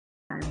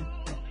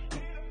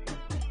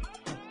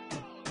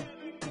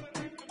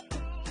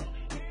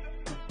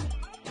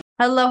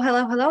Hello,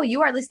 hello, hello.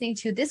 You are listening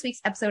to this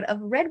week's episode of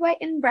Red, White,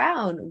 and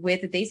Brown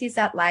with Daisy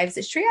Sat Live's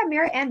Shreya,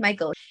 Mira, and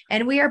Michael.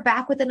 And we are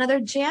back with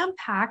another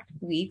jam-packed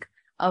week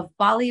of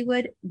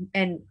Bollywood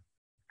and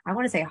I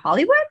want to say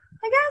Hollywood,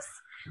 I guess.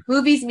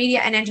 Movies, media,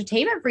 and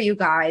entertainment for you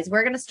guys.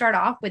 We're going to start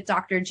off with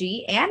Dr.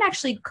 G and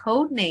actually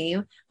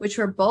Codename, which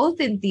were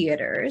both in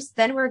theaters.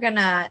 Then we're going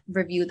to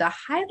review the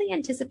highly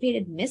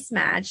anticipated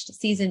Mismatched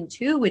season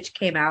 2, which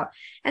came out.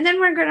 And then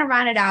we're going to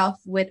round it off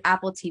with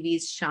Apple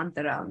TV's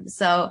Shantaram.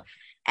 So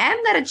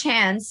Em got a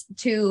chance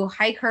to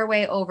hike her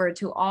way over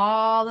to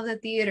all of the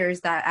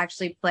theaters that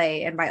actually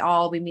play, and by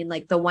all we mean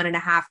like the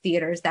 1.5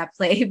 theaters that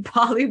play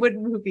Bollywood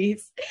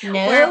movies. No,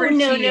 Wherever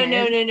no, she no,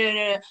 no, is. no, no,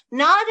 no,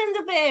 not in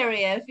the Bay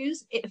Area.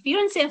 If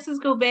you're in San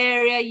Francisco Bay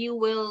Area, you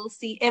will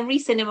see every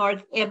cinema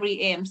or every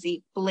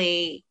AMC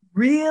play.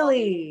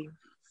 Really?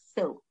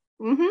 So,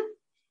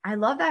 I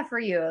love that for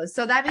you.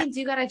 So that means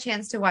you got a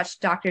chance to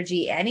watch Dr.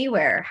 G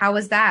anywhere. How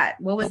was that?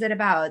 What was it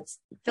about?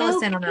 Fill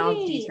us in on all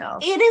the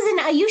details. It is an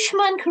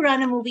Ayushmann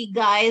Khurrana movie,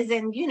 guys,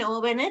 and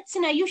when it's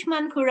an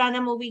Ayushmann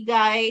Khurrana movie,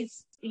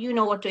 guys, you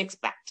know what to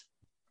expect.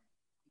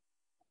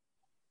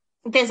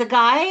 There's a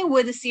guy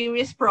with a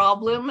serious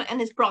problem,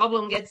 and his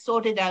problem gets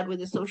sorted out with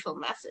a social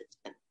message.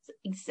 And it's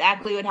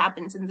exactly what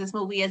happens in this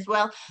movie as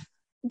well.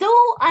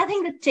 Though I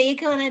think the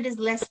take on it is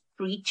less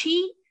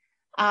preachy.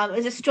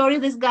 There's a story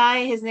of this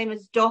guy. His name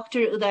is Dr.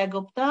 Uday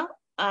Gupta,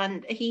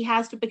 and he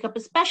has to pick up a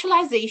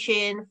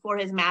specialization for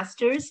his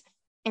master's,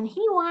 and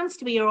he wants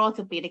to be an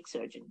orthopedic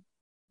surgeon.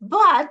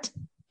 But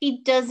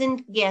he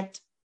doesn't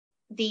get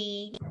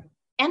the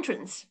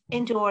entrance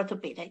into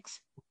orthopedics.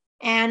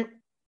 And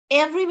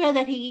everywhere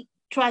that he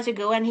tries to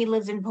go, and he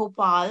lives in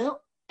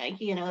Bhopal,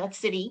 that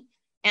city,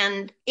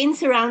 and in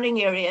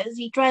surrounding areas,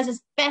 he tries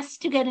his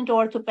best to get into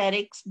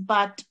orthopedics,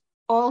 but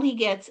all he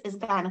gets is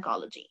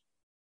gynecology.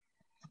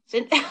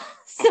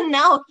 So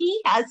now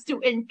he has to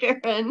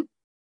intern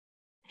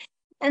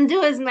and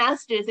do his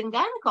master's in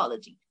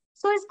gynecology.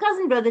 So his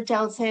cousin brother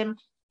tells him,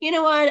 you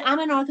know what, I'm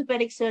an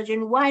orthopedic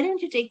surgeon. Why don't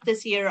you take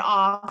this year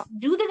off,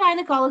 do the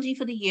gynecology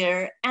for the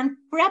year, and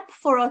prep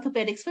for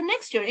orthopedics for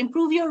next year,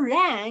 improve your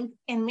rank,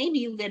 and maybe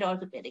you'll get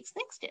orthopedics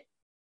next year.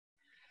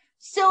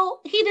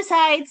 So he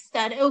decides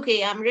that,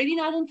 okay, I'm really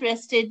not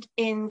interested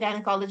in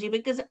gynecology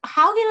because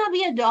how can I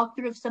be a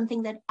doctor of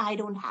something that I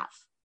don't have?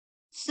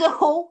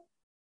 So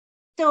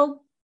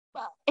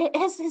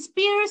his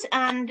peers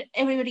and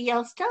everybody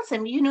else tells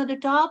him, the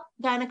top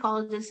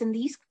gynecologists in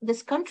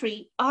this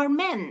country are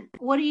men.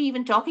 What are you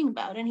even talking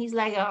about? And he's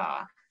like,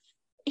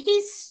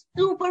 he's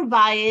super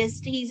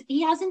biased.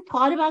 He hasn't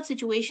thought about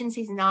situations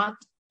he's not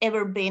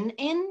ever been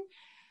in.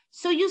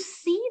 So you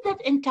see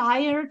that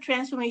entire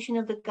transformation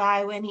of the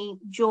guy when he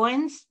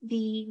joins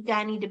the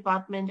gynae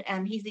department,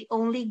 and he's the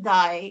only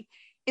guy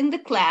in the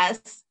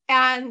class,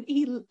 and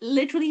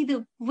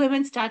the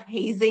women start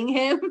hazing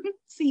him.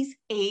 So he's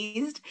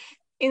hazed.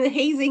 In the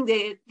hazing,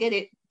 they get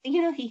it.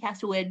 He has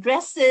to wear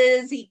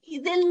dresses. They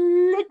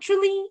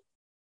literally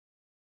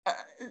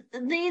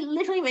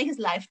make his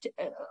life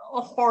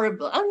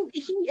horrible. I mean,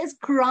 he is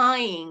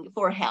crying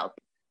for help.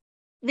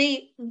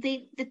 They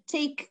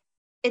take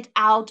it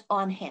out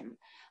on him,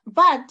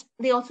 but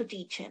they also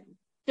teach him.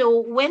 So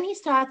when he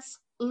starts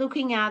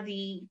looking at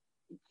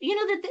he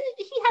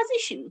has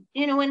issues.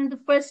 When the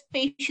first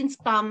patients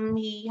come,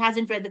 he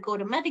hasn't read the Code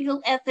of Medical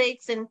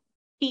Ethics, and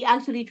he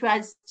actually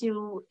tries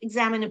to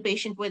examine a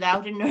patient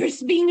without a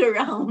nurse being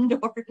around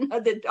or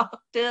another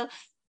doctor.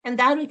 And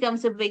that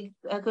becomes a big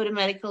Code of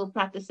Medical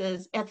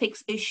Practices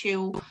ethics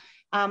issue.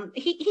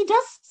 He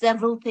does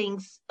several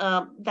things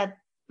that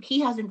he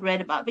hasn't read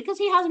about because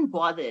he hasn't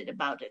bothered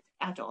about it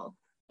at all.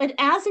 But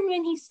as and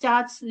when he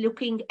starts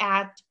looking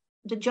at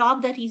the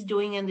job that he's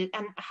doing and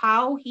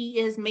how he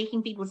is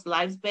making people's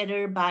lives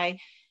better by,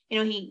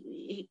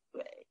 he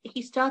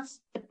starts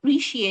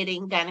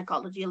appreciating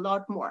gynecology a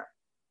lot more.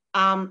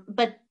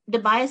 But the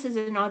biases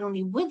are not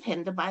only with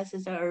him, the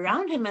biases are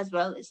around him as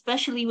well,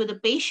 especially with the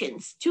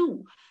patients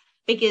too,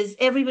 because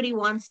everybody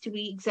wants to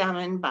be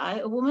examined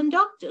by a woman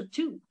doctor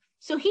too.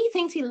 So he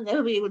thinks he'll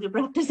never be able to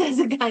practice as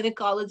a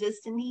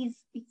gynecologist, and he's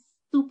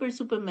super,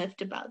 super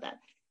miffed about that.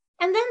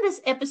 And then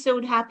this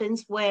episode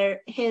happens where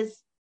his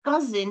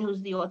cousin,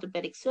 who's the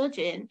orthopedic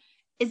surgeon,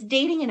 is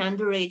dating an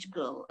underage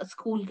girl, a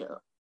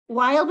schoolgirl,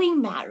 while being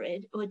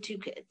married with 2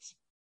 kids.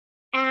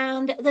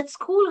 And that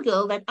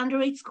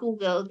underage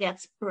schoolgirl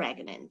gets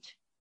pregnant.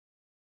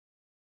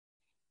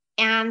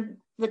 And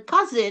the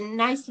cousin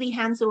nicely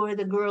hands over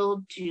the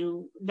girl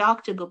to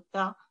Dr.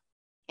 Gupta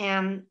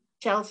and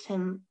tells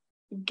him,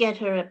 get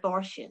her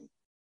abortion.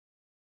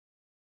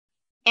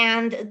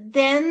 And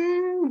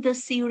then the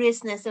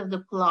seriousness of the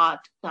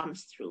plot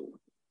comes through.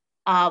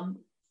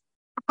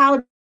 How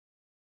does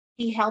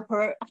he help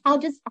her? How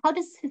does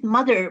his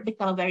mother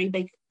become a very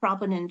big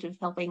proponent of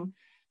helping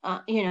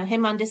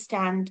him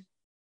understand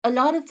a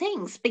lot of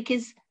things?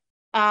 Because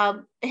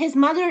his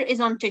mother is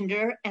on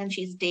Tinder and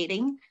she's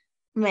dating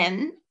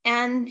men,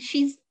 and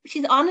she's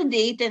on a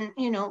date, and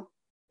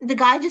the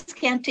guy just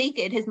can't take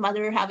it, his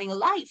mother having a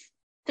life.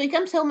 So he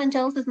comes home and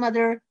tells his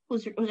mother,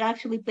 who's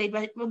actually played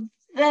by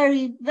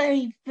very,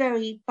 very,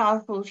 very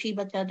powerful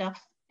Shiva Chadha.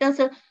 Tells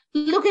her,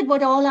 look at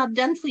what all I've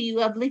done for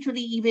you. I've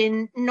literally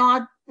even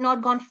not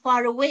gone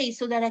far away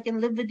so that I can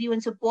live with you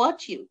and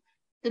support you.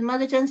 The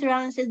mother turns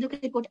around and says, look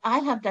at what I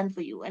have done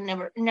for you, and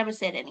never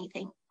said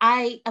anything.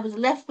 I was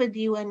left with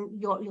you,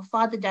 and your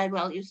father died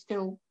while you're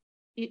still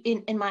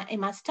in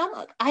my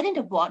stomach. I didn't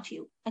abort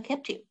you. I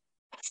kept you.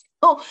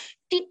 So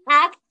she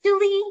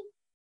actually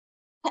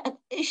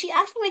she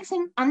actually makes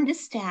him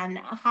understand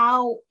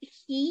how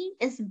he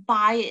is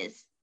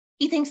biased.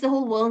 He thinks the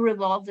whole world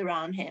revolves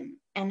around him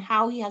and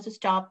how he has to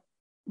stop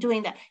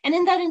doing that. And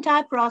in that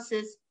entire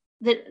process,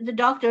 the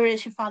doctor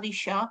is Shefali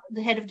Shah,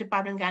 the head of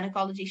Department of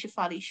Gynecology,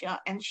 Shefali Shah,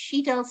 and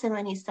she tells him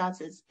when he starts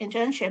his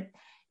internship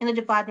in the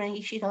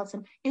department, she tells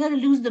him, you got to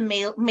lose the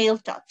male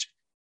touch.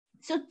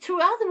 So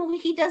throughout the movie,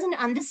 he doesn't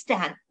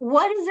understand,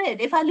 what is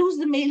it? If I lose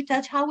the male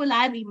touch, how will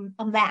I be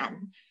a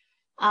man?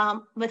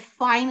 But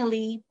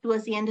finally,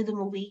 towards the end of the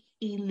movie,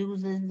 he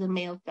loses the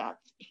male touch.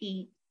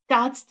 He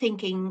starts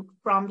thinking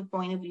from the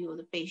point of view of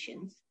the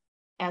patients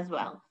as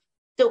well.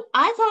 So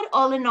I thought,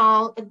 all in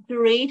all, a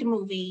great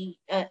movie.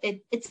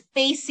 It's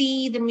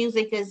spacey. The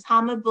music is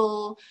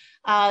hummable.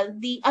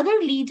 The other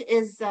lead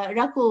is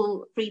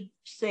Rakul Preet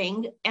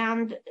Singh,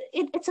 and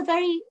it's a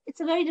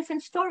very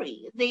different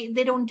story. They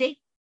don't date.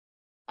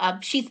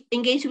 She's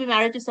engaged to be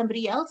married to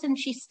somebody else, and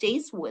she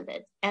stays with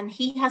it. And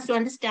he has to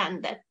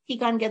understand that he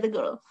can't get the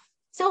girl.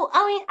 So,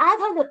 I mean, I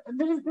thought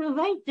that there are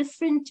very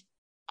different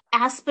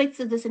aspects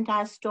of this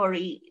entire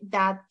story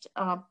that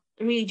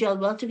really gel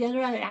well together.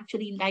 I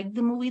actually like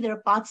the movie. There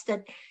are parts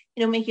that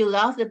make you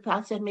laugh, there are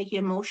parts that make you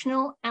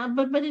emotional,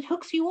 but it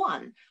hooks you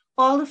on.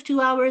 All of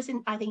 2 hours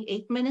and I think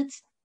 8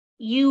 minutes,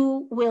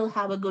 you will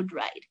have a good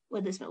ride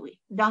with this movie.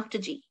 Dr.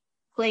 G,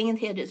 playing in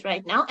theaters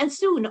right now and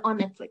soon on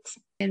Netflix.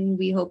 And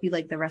we hope you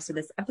like the rest of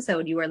this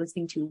episode. You are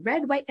listening to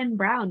Red, White, and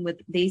Brown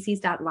with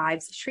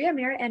Live's Shreya,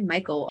 Mira, and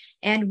Michael.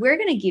 And we're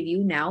going to give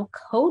you now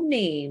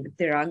Codename.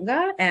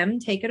 Tiranga, M,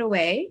 take it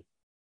away.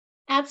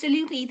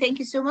 Absolutely. Thank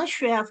you so much,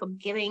 Shreya, for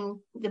giving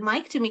the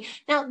mic to me.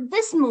 Now,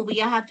 this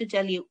movie, I have to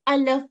tell you, I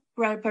love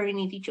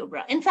Parineeti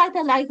Chopra. In fact,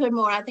 I like her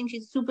more. I think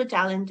she's super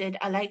talented.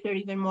 I like her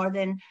even more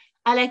than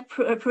I like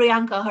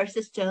Priyanka, her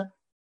sister.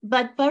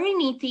 But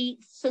Parineeti,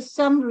 for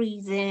some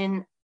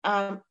reason,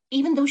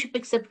 even though she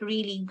picks up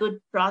really good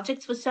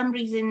projects, for some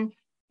reason,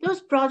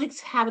 those projects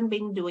haven't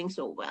been doing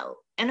so well.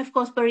 And of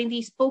course,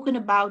 Parineeti's spoken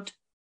about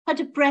her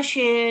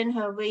depression,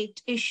 her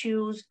weight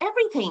issues,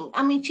 everything.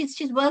 I mean,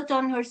 she's worked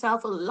on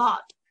herself a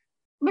lot.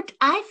 But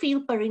I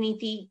feel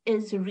Parineeti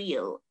is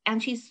real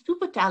and she's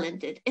super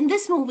talented. In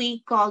this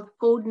movie called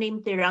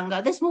Codename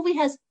Tiranga, this movie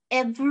has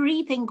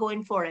everything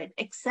going for it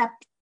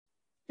except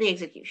the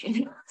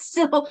execution.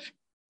 So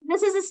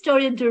this is the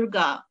story of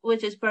Durga,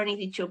 which is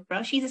Parineeti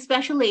Chopra. She's a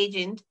special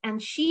agent and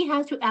she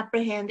has to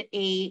apprehend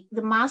the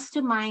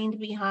mastermind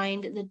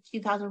behind the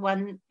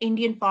 2001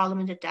 Indian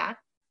Parliament attack,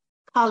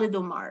 Khalid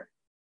Omar.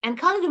 And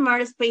Khalid Omar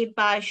is played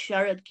by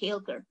Sharad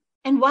Kelkar.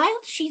 And while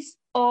she's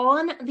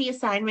on the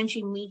assignment,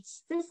 she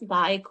meets this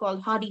guy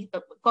called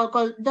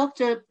called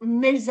Dr.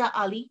 Mirza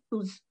Ali,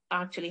 who's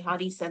actually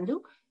Hadi Sandhu,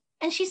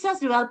 and she starts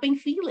developing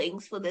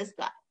feelings for this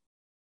guy.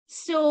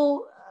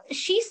 So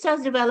she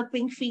starts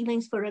developing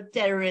feelings for a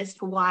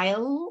terrorist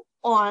while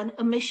on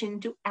a mission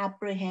to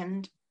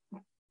apprehend,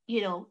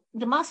 the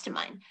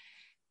mastermind.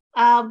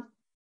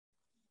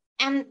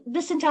 And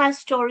this entire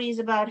story is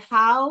about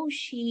how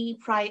she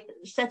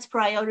sets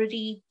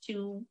priority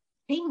to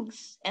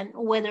things and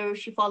whether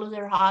she follows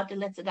her heart and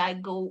lets the guy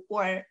go,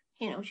 or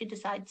she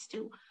decides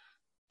to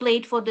play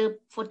it for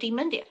Team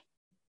India.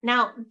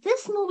 Now,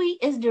 this movie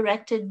is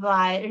directed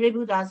by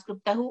Ribhu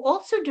Dasgupta, who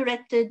also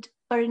directed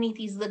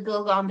Parineeti's The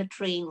Girl on the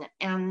Train,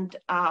 and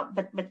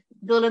but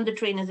Girl on the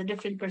Train is a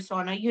different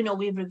persona.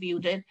 We've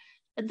reviewed it.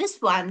 But this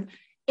one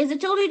is a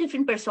totally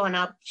different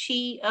persona.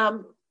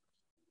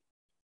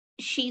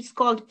 She's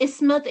called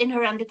Ismat in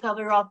her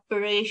undercover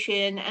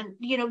operation, and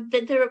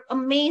there are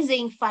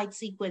amazing fight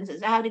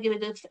sequences. I have to give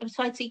it, the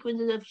fight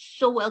sequences are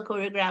so well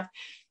choreographed.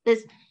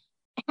 There's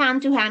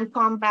hand-to-hand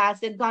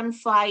combats, the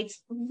gunfights,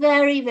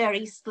 very,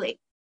 very slick.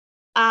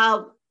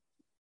 And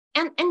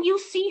you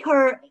see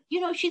her,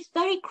 she's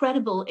very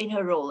credible in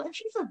her role, and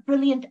she's a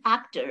brilliant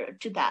actor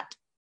to that.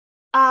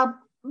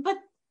 But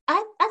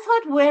I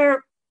thought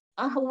where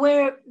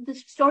the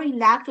story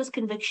lacked was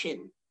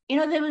conviction.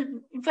 There were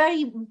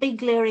very big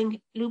glaring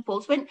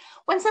loopholes. When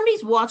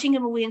somebody's watching a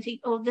movie and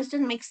think, oh, this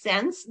doesn't make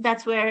sense,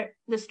 that's where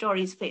the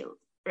story's failed,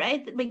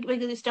 right?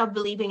 Because you stop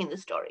believing in the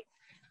story.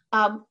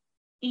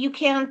 You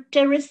can't,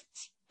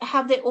 terrorists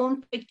have their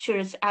own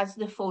pictures as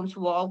the phone's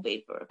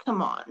wallpaper.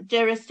 Come on,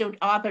 terrorists don't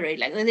operate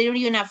like that. They don't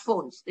even have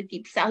phones. They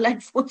keep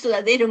satellite phones so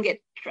that they don't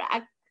get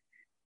tracked.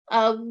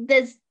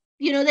 There's,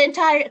 the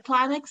entire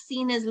climax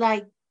scene is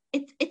like,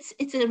 it's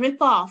a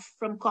ripoff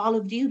from Call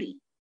of Duty,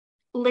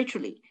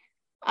 literally.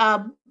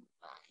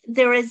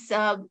 There is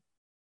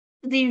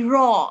the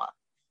Raw.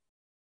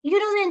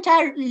 The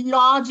entire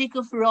logic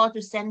of Raw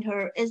to send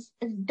her is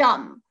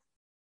dumb.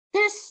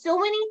 there's so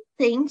many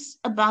things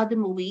about the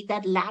movie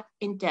that lack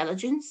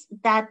intelligence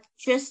that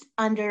just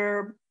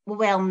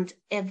underwhelmed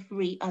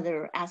every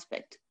other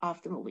aspect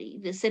of the movie.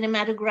 The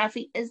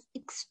cinematography is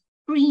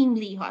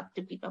extremely hard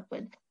to keep up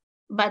with,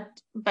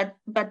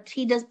 but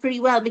he does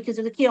pretty well because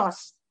of the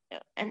chaos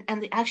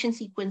and the action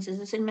sequences.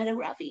 The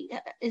cinematography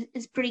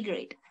is pretty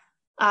great.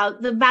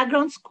 The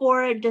background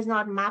score does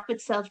not map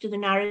itself to the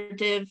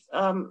narrative.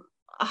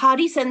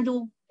 Hari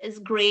Sandhu is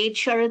great.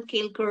 Sharad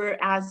Kelkar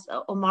as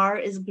Omar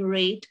is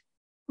great.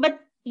 But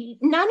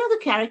none of the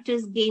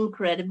characters gain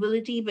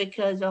credibility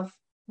because of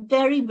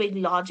very big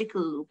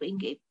logical looping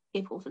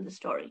gapeholes in the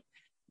story.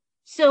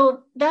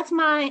 So that's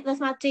my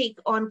take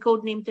on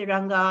Codename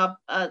Tiranga.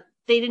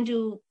 They didn't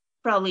do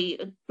probably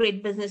a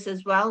great business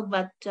as well,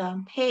 but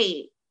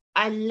hey,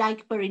 I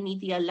like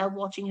Parineeti. I love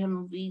watching her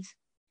movies.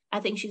 I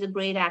think she's a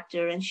great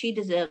actor and she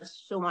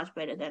deserves so much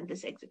better than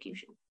this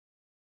execution.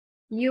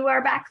 You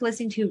are back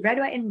listening to Red,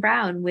 White, and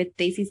Brown with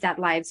Desi Stat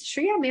Live's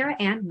Shreya, Mira,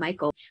 and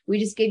Michael. We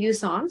just gave you a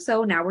song,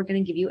 so now we're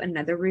going to give you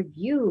another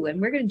review,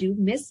 and we're going to do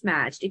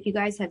Mismatched. If you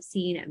guys have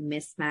seen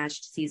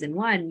Mismatched Season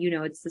 1, you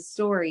know it's the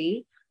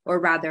story, or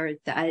rather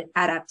the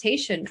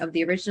adaptation of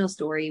the original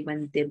story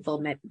when Dimple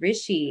met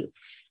Rishi.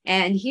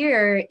 And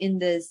here in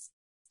this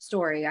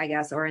story, I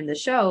guess, or in the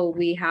show,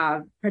 we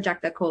have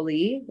Prajakta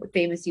Kohli, a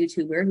famous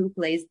YouTuber who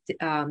plays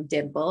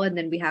Dimple, and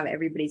then we have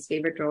everybody's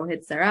favorite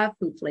Rohit Saraf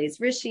who plays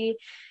Rishi.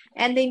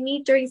 And they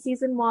meet during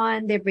season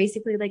 1. They're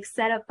basically like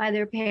set up by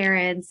their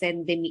parents,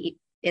 and they meet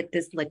at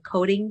this like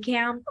coding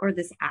camp or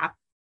this app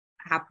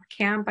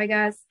camp, I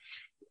guess.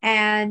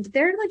 And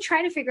they're like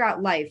trying to figure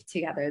out life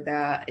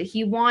together.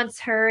 He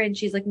wants her, and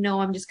she's like, no,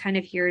 I'm just kind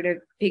of here to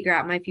figure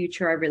out my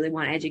future. I really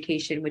want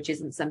education, which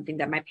isn't something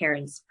that my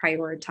parents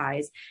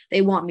prioritize. They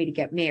want me to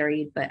get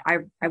married, but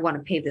I want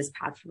to pave this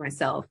path for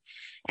myself.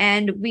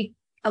 And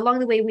along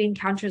the way, we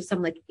encounter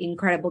some like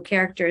incredible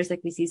characters.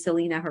 Like we see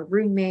Selena, her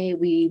roommate.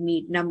 We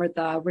meet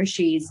Namrata,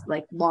 Rishi's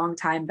like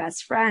longtime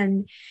best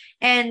friend.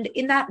 And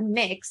in that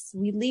mix,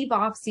 we leave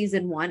off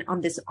season 1 on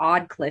this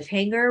odd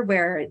cliffhanger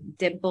where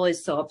Dimple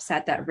is so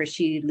upset that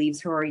Rishi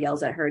leaves her or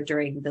yells at her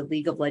during the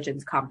League of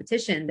Legends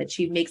competition that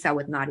she makes out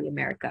with Naughty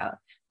America,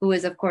 who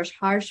is of course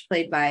Harsh,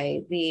 played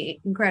by the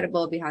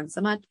incredible Vihan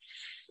Samat.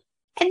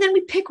 And then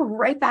we pick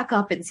right back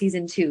up in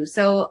season 2.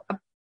 So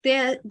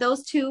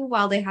those two,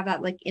 while they have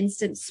that like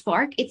instant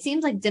spark, it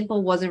seems like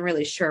Dimple wasn't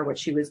really sure what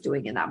she was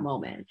doing in that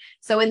moment.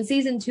 So in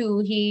season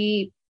 2,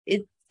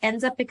 it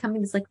ends up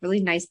becoming this like really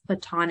nice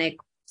platonic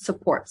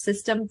support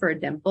system for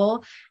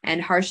Dimple,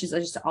 and Harsh is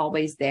just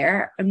always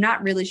there. I'm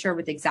not really sure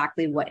with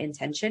exactly what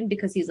intention,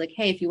 because he's like,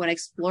 hey, if you want to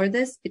explore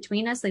this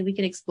between us, like we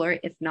can explore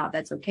it. If not,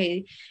 that's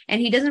okay. And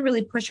he doesn't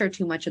really push her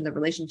too much in the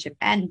relationship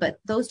end, but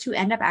those two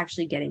end up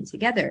actually getting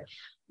together,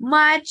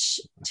 much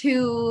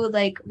to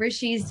like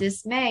Rishi's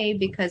dismay,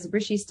 because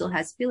Rishi still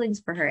has feelings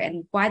for her.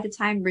 And by the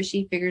time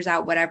Rishi figures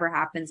out whatever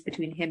happens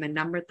between him and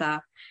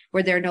Namrata,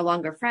 where they're no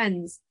longer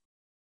friends,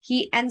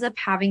 he ends up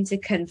having to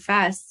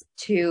confess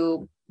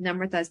to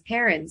Namrata's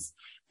parents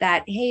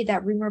that, hey,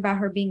 that rumor about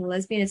her being a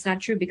lesbian, it's not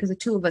true because the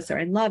two of us are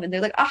in love. And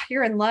they're like, oh,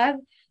 you're in love?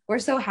 We're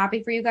so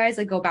happy for you guys.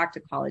 Like, go back to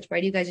college.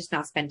 Why do you guys just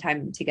not spend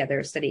time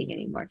together studying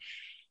anymore?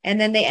 And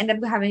then they end up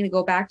having to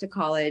go back to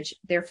college.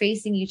 They're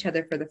facing each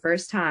other for the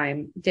first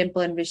time,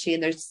 Dimple and Rishi,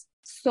 and there's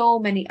so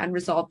many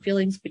unresolved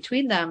feelings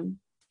between them.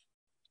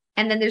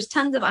 And then there's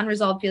tons of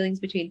unresolved feelings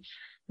between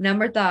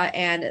Namrata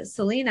and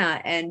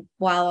Selena. And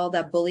while all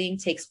that bullying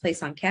takes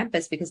place on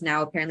campus, because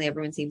now apparently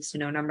everyone seems to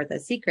know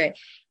Namrata's secret,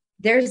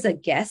 there's a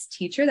guest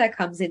teacher that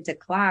comes into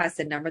class,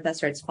 and Namrata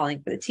starts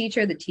falling for the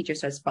teacher. The teacher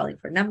starts falling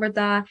for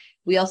Namrata.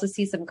 We also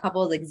see some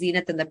couples like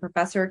Zenith and the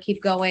professor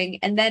keep going.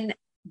 And then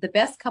the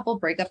best couple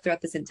breakup throughout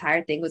this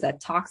entire thing was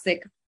that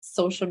toxic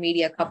social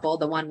media couple,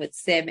 the one with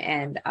Sim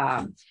and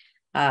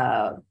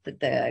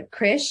the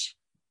Krish.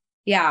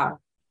 Yeah,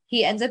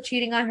 he ends up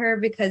cheating on her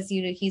because,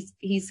 you know,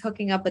 he's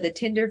hooking up with a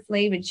Tinder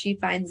flame, and she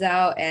finds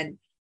out, and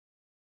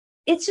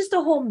it's just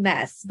a whole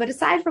mess. But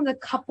aside from the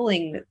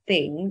coupling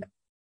thing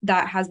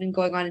that has been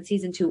going on in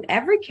season 2,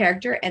 every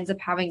character ends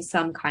up having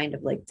some kind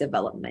of like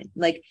development.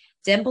 Like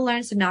Dimple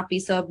learns to not be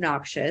so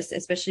obnoxious,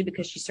 especially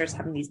because she starts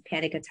having these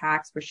panic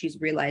attacks where she's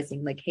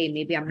realizing like, hey,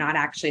 maybe I'm not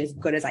actually as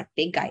good as I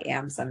think I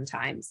am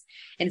sometimes.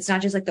 And it's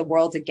not just like the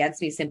world's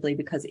against me simply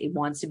because it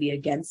wants to be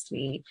against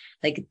me.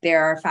 Like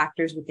there are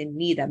factors within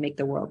me that make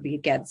the world be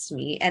against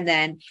me. And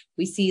then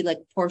we see like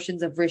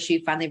portions of Rishi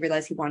finally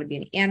realize he wanted to be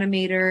an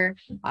animator.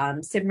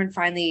 Simran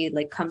finally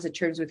like comes to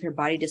terms with her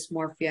body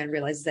dysmorphia and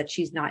realizes that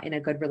she's not in a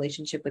good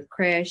relationship with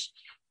Krish.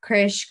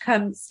 Krish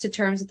comes to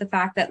terms with the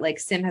fact that like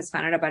Sim has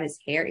found out about his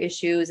hair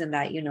issues and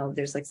that, you know,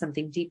 there's like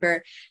something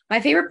deeper. My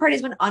favorite part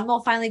is when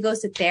Anmol finally goes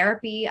to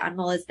therapy.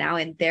 Anmol is now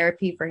in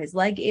therapy for his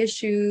leg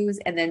issues.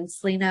 And then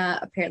Selena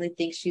apparently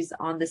thinks she's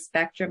on the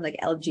spectrum, like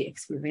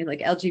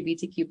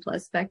LGBTQ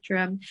plus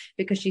spectrum,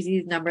 because she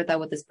sees Namrata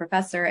with this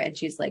professor. And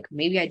she's like,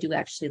 maybe I do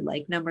actually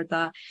like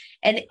Namrata.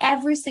 And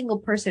every single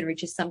person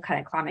reaches some kind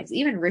of climax,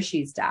 even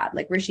Rishi's dad.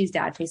 Like Rishi's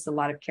dad faces a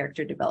lot of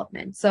character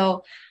development.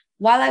 So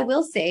while I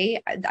will say,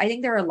 I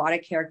think there are a lot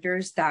of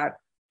characters that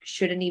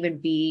shouldn't even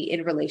be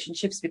in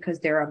relationships because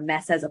they're a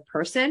mess as a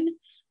person.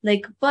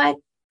 Like, but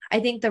I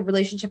think the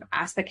relationship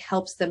aspect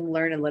helps them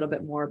learn a little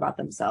bit more about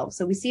themselves.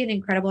 So we see an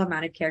incredible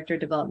amount of character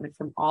development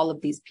from all of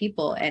these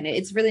people, and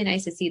it's really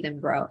nice to see them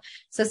grow.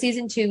 So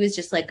season 2 is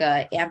just like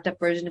a amped up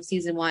version of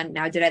season 1.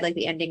 Now, did I like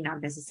the ending?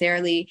 Not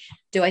necessarily.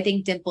 Do I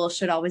think Dimple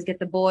should always get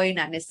the boy?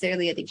 Not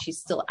necessarily. I think she's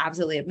still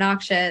absolutely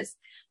obnoxious,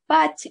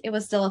 but it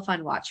was still a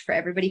fun watch for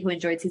everybody who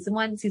enjoyed season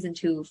 1. Season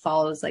 2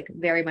 follows like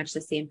very much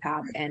the same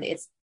path, and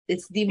it's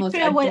the most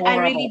adorable. What I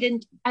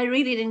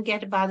really didn't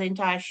get about the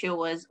entire show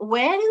was,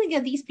 where do we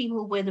get these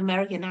people with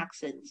American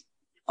accents?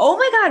 Oh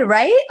my God,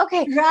 right?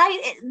 Okay.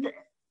 Right.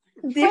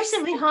 First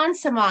of Vihan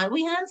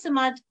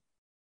Samad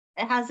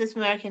has this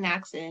American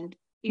accent,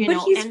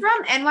 but he's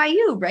from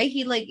NYU, right?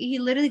 He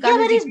literally got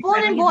but he's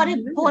born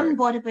and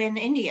brought up in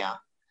India.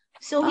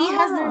 So he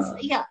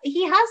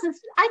has this.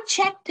 I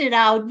checked it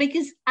out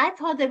because I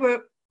thought there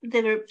were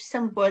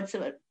some words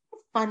that were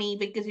funny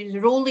because he was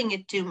rolling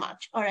it too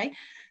much. All right.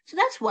 So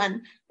that's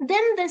one.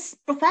 Then this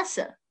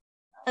professor,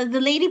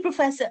 the lady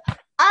professor,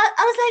 I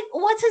was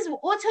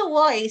like, what's her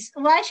voice?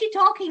 Why is she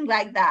talking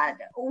like that?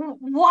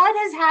 What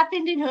has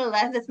happened in her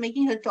life that's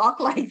making her talk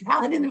like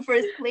that in the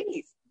first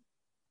place?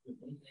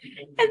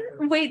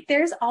 And wait,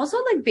 there's also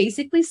like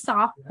basically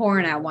soft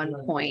porn at one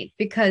point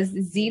because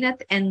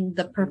Zenith and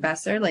the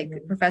professor, like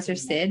Professor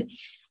Sid,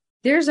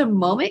 there's a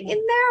moment in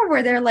there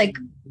where they're like,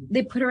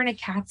 they put her in a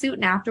cat suit,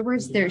 and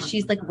afterwards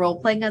she's like role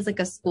playing as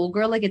like a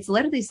schoolgirl. Like it's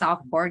literally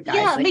soft porn, guys.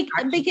 Yeah, like,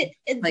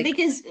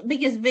 because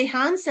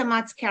Vihan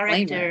Samad's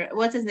character,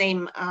 what's his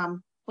name?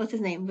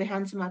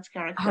 Vihan Samad's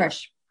character,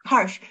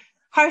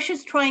 Harsh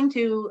is trying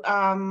to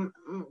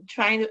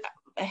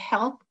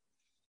help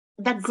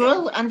that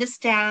girl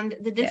understand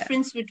the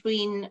difference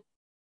between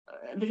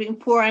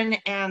porn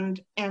and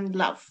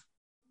love.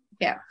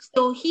 Yeah.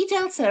 So he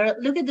tells her,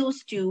 look at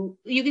those two.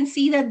 You can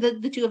see that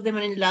the two of them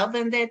are in love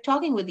and they're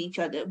talking with each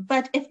other.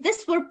 But if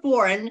this were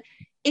porn,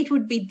 it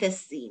would be this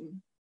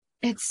scene.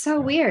 It's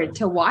so weird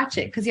to watch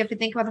it because you have to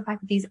think about the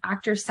fact that these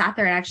actors sat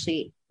there and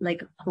actually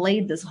like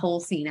played this whole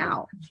scene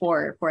out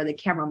for the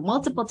camera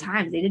multiple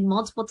times. They did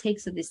multiple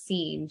takes of this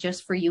scene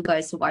just for you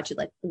guys to watch it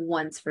like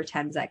once for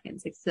 10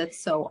 seconds.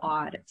 That's so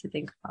odd to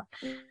think about.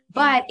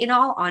 But in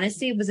all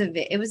honesty,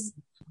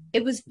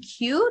 it was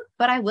cute,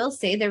 but I will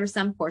say there were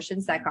some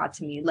portions that got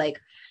to me. Like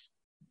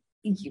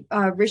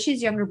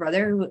Rishi's younger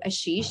brother,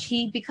 Ashish,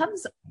 he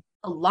becomes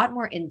a lot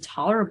more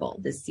intolerable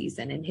this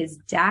season. And his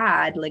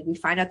dad, like we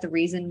find out the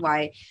reason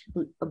why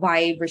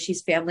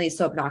Rishi's family is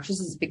so obnoxious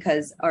is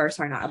because, or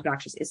sorry, not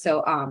obnoxious, is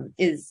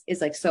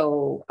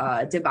so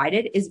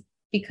divided is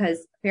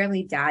because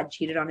apparently dad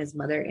cheated on his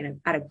mother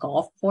at a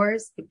golf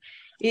course.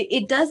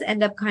 It does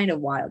end up kind of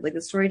wild. Like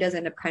the story does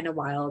end up kind of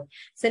wild.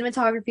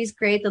 Cinematography is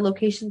great. The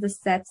locations, the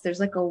sets, there's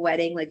like a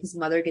wedding, like his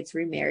mother gets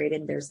remarried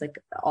and there's like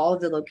all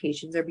of the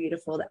locations are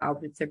beautiful. The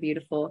outfits are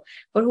beautiful.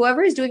 But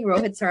whoever is doing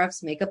Rohit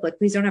Saraf's makeup, like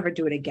please don't ever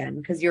do it again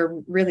because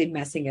you're really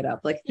messing it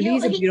up. Like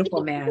he's a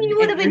beautiful man. He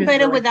would have been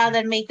better without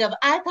that makeup.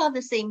 I thought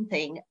the same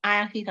thing. I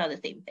actually thought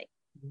the same thing.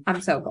 I'm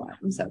so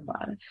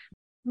glad.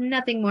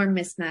 Nothing more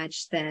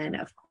mismatched than,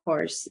 of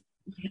course,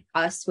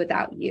 Us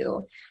Without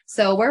You.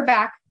 So we're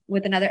back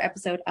with another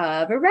episode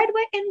of Red,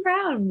 White, and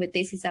Brown with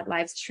Desi Set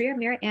Live's Shreya,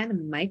 Mira,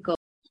 and Michael.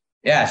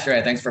 Yeah,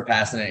 sure. Thanks for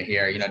passing it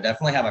here.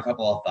 Definitely have a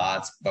couple of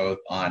thoughts both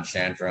on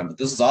Shantram, but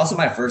this is also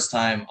my first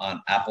time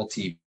on Apple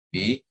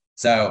TV.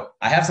 So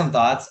I have some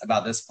thoughts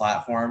about this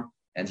platform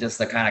and just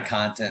the kind of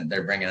content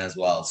they're bringing as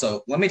well.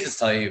 So let me just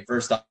tell you,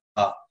 first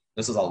off,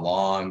 this was a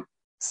long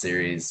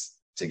series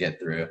to get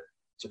through.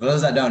 So for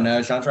those that don't know,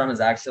 Shantram is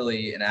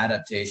actually an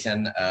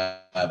adaptation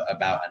of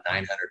about a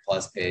 900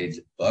 plus page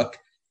book.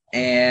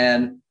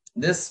 And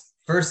this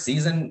first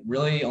season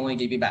really only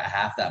gave you about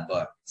half that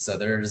book. So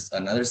there's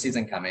another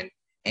season coming.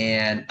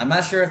 And I'm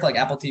not sure if like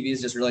Apple TV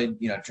is just really,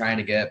 trying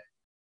to get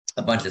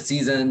a bunch of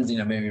seasons,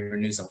 maybe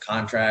renew some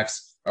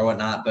contracts or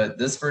whatnot. But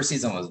this first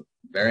season was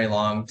very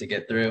long to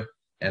get through.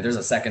 And if there's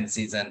a second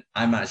season,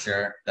 I'm not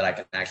sure that I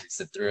can actually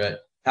sit through it.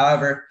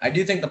 However, I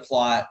do think the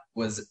plot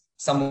was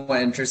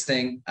somewhat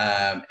interesting,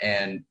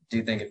 and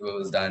do think if it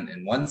was done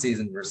in one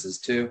season versus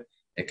two,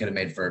 it could have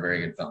made for a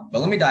very good film. But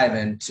let me dive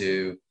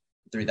into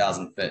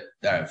 3,000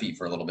 feet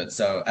for a little bit.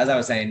 So as I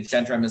was saying,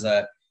 Shantram is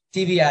a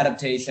TV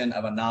adaptation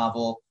of a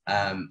novel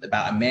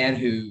about a man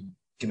who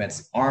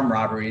commits armed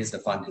robberies to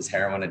fund his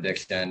heroin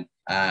addiction.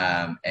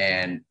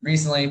 And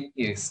recently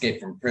he escaped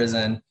from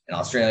prison in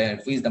Australia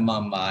and flees to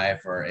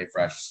Mumbai for a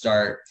fresh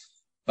start.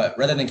 But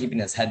rather than keeping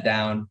his head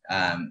down,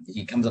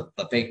 he comes up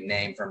with a fake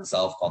name for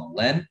himself called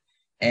Len.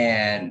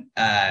 And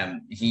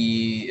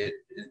he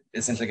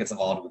essentially gets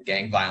involved with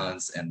gang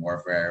violence and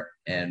warfare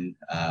in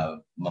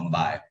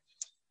Mumbai.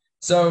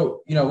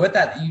 So, with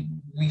that,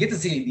 we get to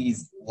see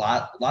these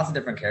lots of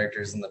different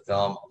characters in the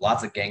film,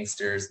 lots of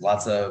gangsters,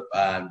 lots of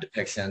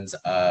depictions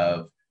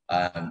of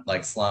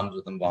like slums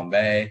within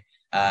Bombay,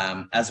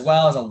 as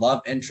well as a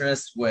love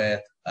interest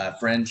with a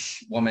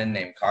French woman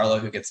named Carla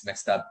who gets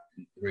mixed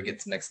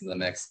in the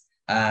mix.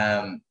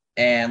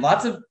 And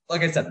lots of,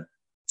 like I said,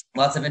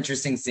 lots of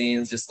interesting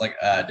scenes, just like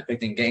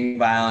depicting gang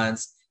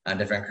violence,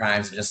 different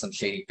crimes, and just some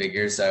shady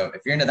figures. So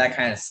if you're into that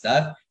kind of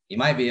stuff, you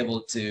might be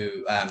able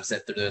to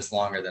sit through this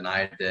longer than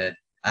I did.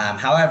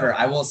 However,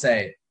 I will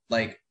say,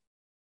 like,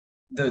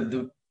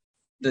 the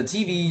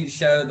TV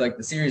show, like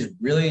the series,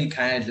 really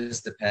kind of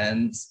just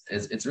depends.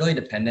 It's really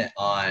dependent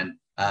on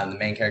the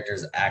main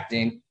character's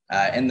acting.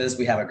 In this,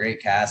 we have a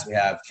great cast. We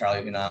have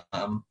Charlie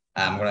Hunnam.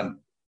 I'm gonna,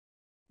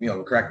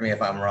 correct me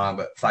if I'm wrong,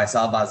 but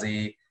Faisal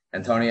Bazi,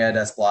 Antonia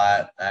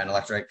Desplat, and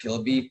Electric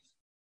Kilby.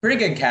 Pretty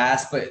good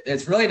cast, but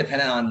it's really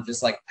dependent on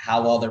just like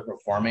how well they're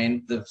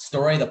performing. The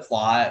story, the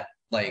plot,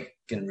 like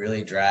can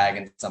really drag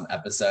in some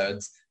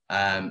episodes.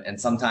 And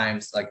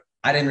sometimes, like,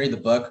 I didn't read the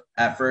book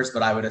at first,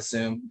 but I would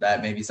assume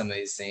that maybe some of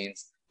these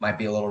scenes might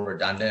be a little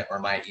redundant or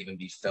might even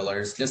be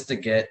fillers just to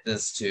get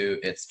this to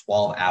its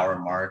 12-hour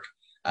mark.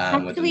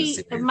 Actually,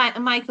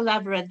 Michael,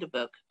 I've read the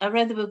book. I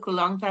read the book a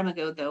long time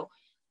ago, though.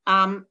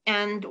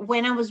 And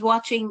when I was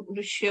watching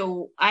the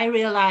show, I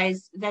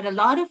realized that a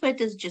lot of it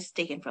is just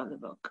taken from the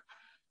book.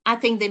 I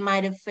think they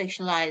might have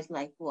fictionalized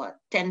like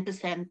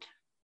 10%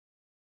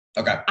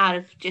 out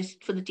of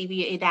just for the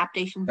TV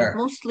adaptation, but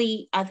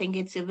mostly I think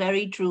it's a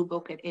very true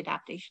book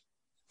adaptation.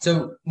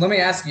 So let me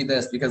ask you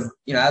this, because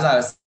as I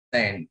was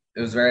saying,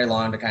 it was very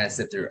long to kind of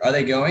sit through. Are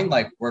they going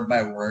like word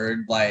by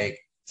word, like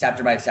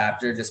chapter by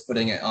chapter, just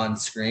putting it on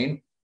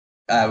screen?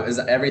 Is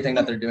everything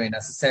that they're doing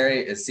necessary?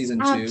 Is season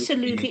 2?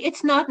 Absolutely,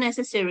 it's not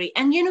necessary,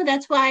 and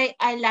that's why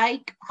I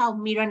like how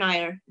Mira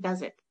Nair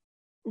does it.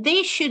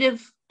 They should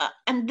have.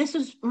 And this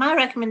is my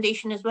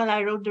recommendation as well.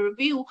 I wrote the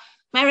review.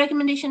 My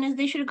recommendation is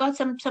they should have got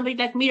somebody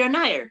like Mira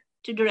Nair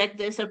to direct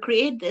this or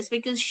create this,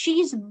 because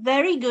she's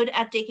very good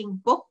at taking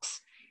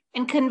books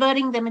and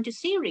converting them into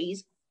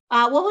series.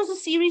 What was the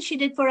series she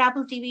did for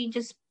Apple TV?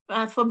 Just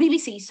for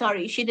BBC,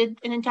 sorry. She did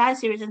an entire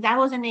series, and that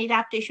was an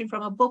adaptation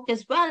from a book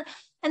as well.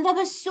 And that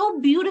was so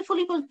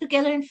beautifully put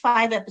together in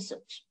 5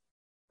 episodes,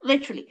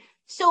 literally.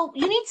 So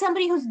you need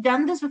somebody who's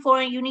done this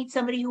before, and you need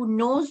somebody who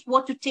knows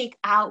what to take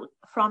out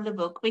from the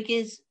book,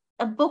 because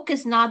a book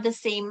is not the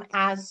same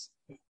as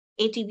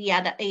a TV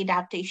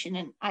adaptation.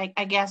 And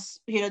I guess,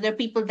 there are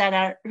people that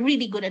are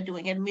really good at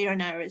doing it. Mira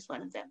Nair is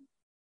one of them.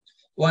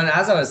 Well, and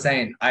as I was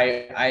saying,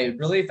 I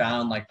really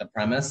found like the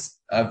premise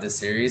of the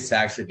series to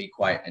actually be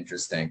quite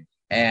interesting.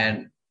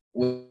 And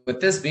with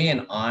this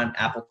being on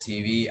Apple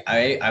TV,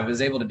 I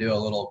was able to do a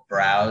little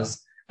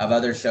browse of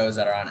other shows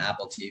that are on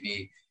Apple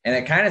TV. And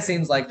it kind of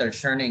seems like they're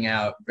churning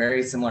out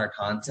very similar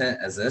content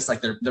as this.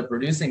 Like they're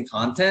producing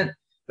content,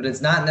 but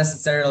it's not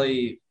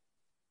necessarily,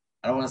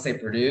 I don't want to say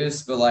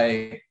produced, but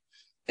like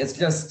it's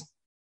just,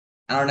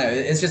 I don't know,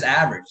 it's just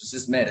average. It's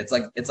just mid. It's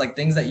like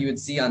things that you would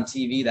see on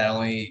TV that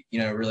only,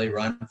 really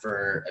run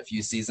for a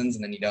few seasons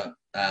and then you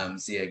don't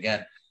see it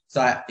again. So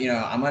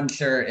I'm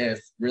unsure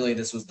if really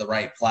this was the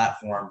right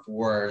platform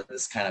for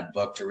this kind of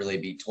book to really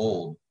be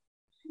told.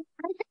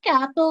 I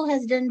think Apple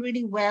has done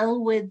really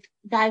well with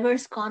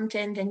diverse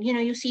content, and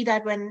you see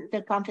that when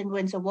the content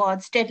wins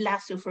awards. Ted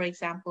Lasso, for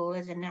example,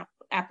 is an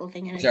Apple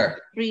thing, and sure.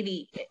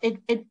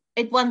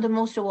 it won the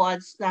most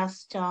awards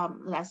last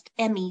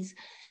Emmys.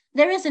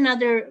 There is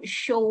another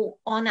show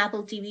on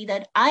Apple TV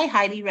that I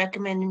highly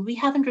recommend, and we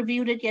haven't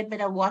reviewed it yet,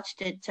 but I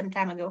watched it some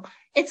time ago.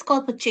 It's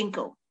called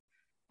Pachinko,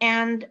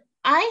 and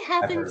I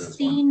haven't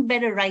seen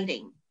better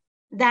writing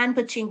than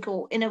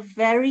Pachinko in a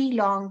very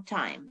long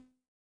time.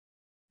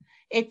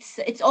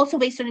 It's also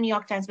based on a New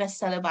York Times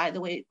bestseller, by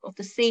the way, of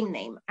the same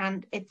name.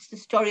 And it's the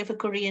story of a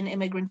Korean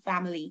immigrant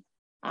family.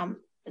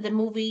 The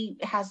movie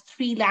has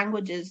 3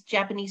 languages,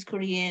 Japanese,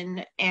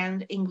 Korean,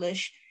 and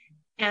English,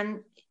 and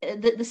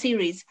the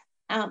series.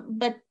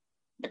 But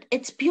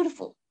it's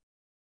beautiful.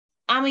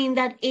 I mean,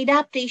 that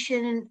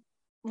adaptation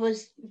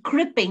was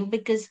gripping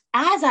because,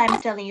 as I'm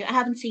telling you, I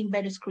haven't seen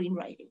better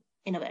screenwriting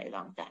in a very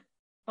long time,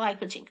 like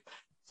Pachinko.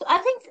 So I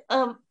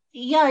think...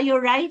 yeah,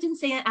 you're right in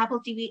saying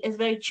Apple TV is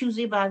very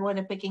choosy about what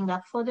they're picking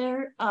up for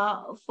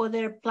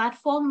their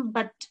platform,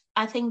 but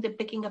I think they're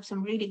picking up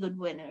some really good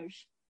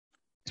winners.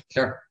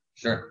 Sure.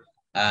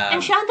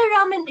 And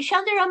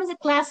Shantaram is a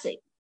classic.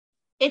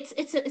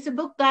 It's a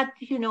book that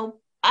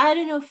I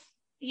don't know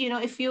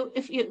if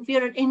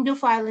you're an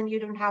Indophile and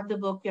you don't have the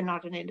book, you're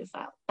not an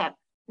Indophile.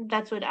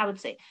 That's what I would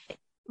say.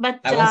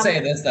 But I will say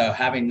this though,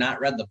 having not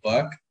read the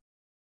book,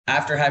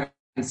 after having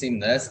seen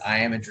this, I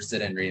am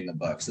interested in reading the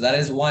book. So that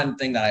is one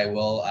thing that I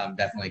will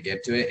definitely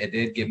give to it. It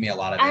did give me a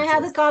lot of interest. I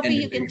have a copy.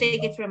 You can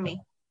take it from me.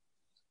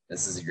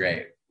 This is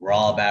great. We're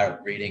all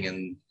about reading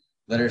and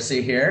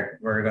literacy here.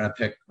 We're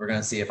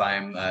gonna see if I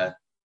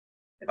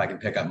can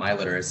pick up my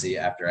literacy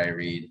after I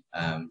read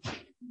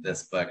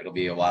this book. It'll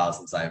be a while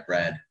since I've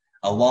read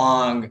a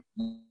long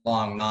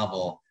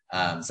novel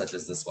such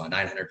as this one.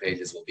 900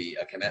 pages will be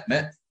a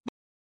commitment.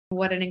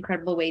 What an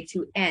incredible way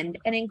to end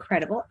an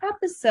incredible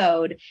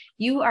episode.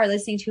 You are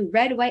listening to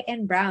Red, White,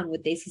 and Brown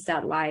with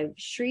Live,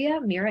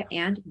 Shreya, Mira,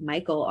 and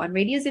Michael on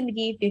Radio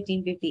Zindagi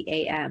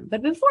 1550 AM.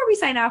 But before we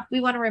sign off,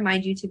 we want to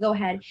remind you to go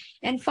ahead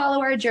and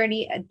follow our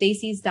journey at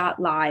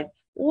Live,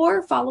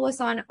 or follow us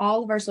on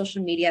all of our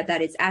social media.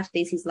 That is at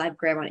Daisy's Live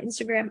Gram on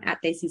Instagram,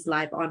 at Daisy's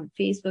Live on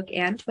Facebook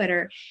and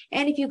Twitter.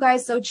 And if you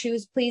guys so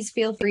choose, please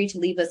feel free to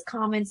leave us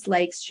comments,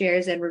 likes,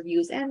 shares, and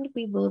reviews, and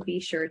we will be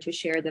sure to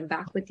share them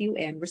back with you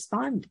and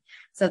respond.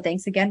 So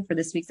thanks again for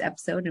this week's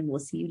episode, and we'll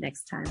see you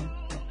next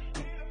time.